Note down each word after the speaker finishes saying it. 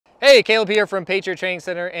Hey, Caleb here from Patriot Training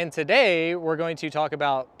Center, and today we're going to talk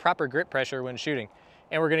about proper grip pressure when shooting.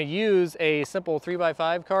 And we're going to use a simple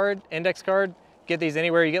 3x5 card, index card. Get these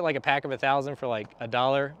anywhere. You get like a pack of 1,000 for like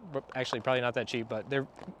 $1. Actually, probably not that cheap, but they're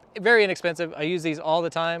very inexpensive. I use these all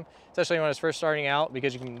the time, especially when I was first starting out,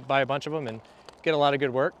 because you can buy a bunch of them and get a lot of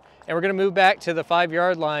good work. And we're going to move back to the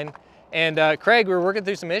 5-yard line. And Craig, we were working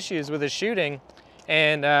through some issues with his shooting,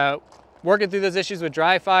 and working through those issues with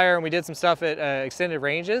dry fire, and we did some stuff at extended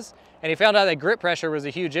ranges, and he found out that grip pressure was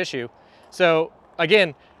a huge issue. So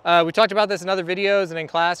again, we talked about this in other videos, and in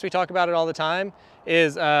class we talk about it all the time,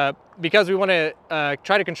 is because we want to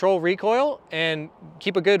try to control recoil and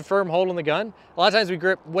keep a good firm hold on the gun. A lot of times we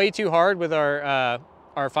grip way too hard with our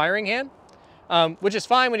firing hand, which is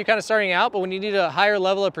fine when you're kind of starting out, but when you need a higher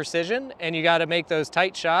level of precision and you got to make those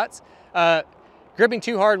tight shots, gripping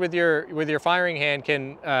too hard with your firing hand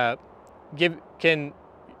can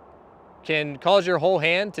cause your whole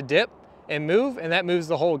hand to dip and move, and that moves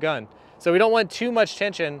the whole gun. So we don't want too much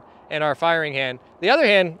tension in our firing hand. The other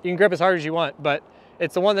hand, you can grip as hard as you want, but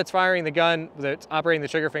it's the one that's firing the gun, that's operating the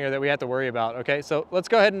trigger finger, that we have to worry about, okay? So let's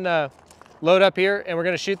go ahead and load up here, and we're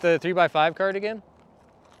gonna shoot the 3x5 card again.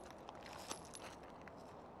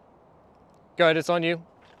 Go ahead, it's on you.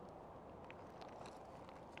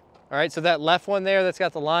 All right, so that left one there that's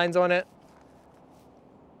got the lines on it.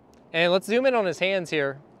 And let's zoom in on his hands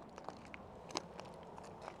here.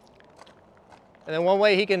 And then one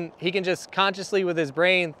way he can just consciously with his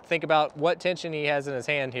brain think about what tension he has in his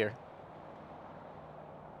hand here.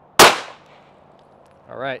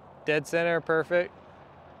 All right, dead center, perfect.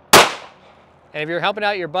 And if you're helping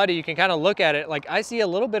out your buddy, you can kind of look at it. Like, I see a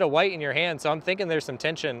little bit of white in your hand, so I'm thinking there's some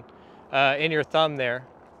tension in your thumb there.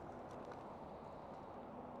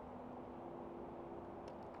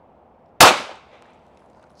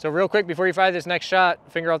 So real quick, before you fire this next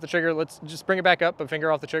shot, finger off the trigger. Let's just bring it back up, but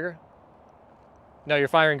finger off the trigger. No, you're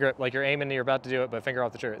firing grip, like you're aiming and you're about to do it, but finger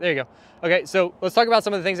off the trigger. There you go. Okay, so let's talk about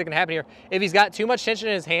some of the things that can happen here. If he's got too much tension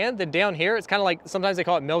in his hand, then down here, it's kind of like, sometimes they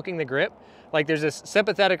call it milking the grip. Like there's this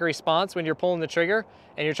sympathetic response when you're pulling the trigger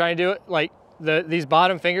and you're trying to do it, like these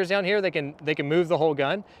bottom fingers down here, they can move the whole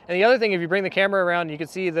gun. And the other thing, if you bring the camera around, you can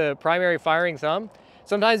see the primary firing thumb.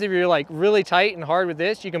 Sometimes if you're like really tight and hard with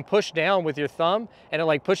this, you can push down with your thumb and it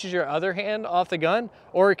like pushes your other hand off the gun,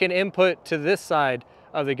 or it can input to this side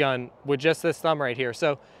of the gun with just this thumb right here.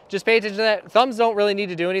 So just pay attention to that. Thumbs don't really need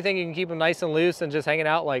to do anything. You can keep them nice and loose and just hanging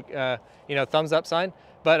out like, you know, thumbs up sign.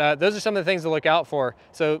 But those are some of the things to look out for.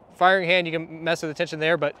 So firing hand, you can mess with the tension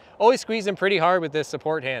there, but always squeeze them pretty hard with this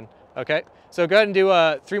support hand, okay? So go ahead and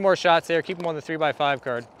do 3 more shots there. Keep them on the 3x5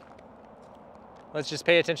 card. Let's just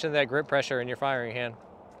pay attention to that grip pressure in your firing hand.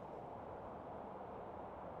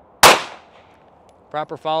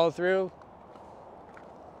 Proper follow through.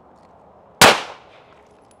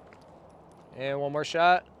 And one more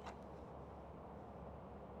shot.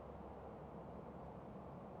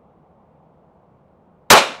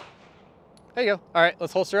 There you go. All right,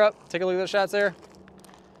 let's holster up. Take a look at those shots there.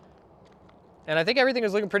 And I think everything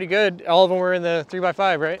was looking pretty good. All of them were in the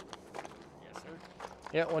 3x5, right? Yes, sir.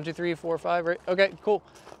 Yeah, 1, 2, 3, 4, 5, right? Okay, cool.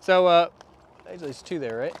 So actually there's 2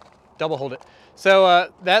 there, right? Double hold it.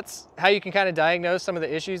 So that's how you can kind of diagnose some of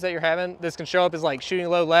the issues that you're having. This can show up as like shooting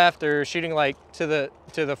low left or shooting like to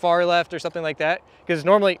the far left or something like that. Because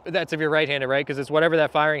normally that's if you're right-handed, right? Because it's whatever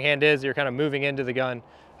that firing hand is, you're kind of moving into the gun.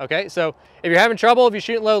 Okay, so if you're having trouble, if you're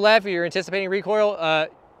shooting low left, or you're anticipating recoil,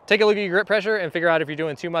 take a look at your grip pressure and figure out if you're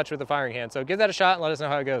doing too much with the firing hand. So give that a shot and let us know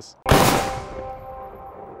how it goes.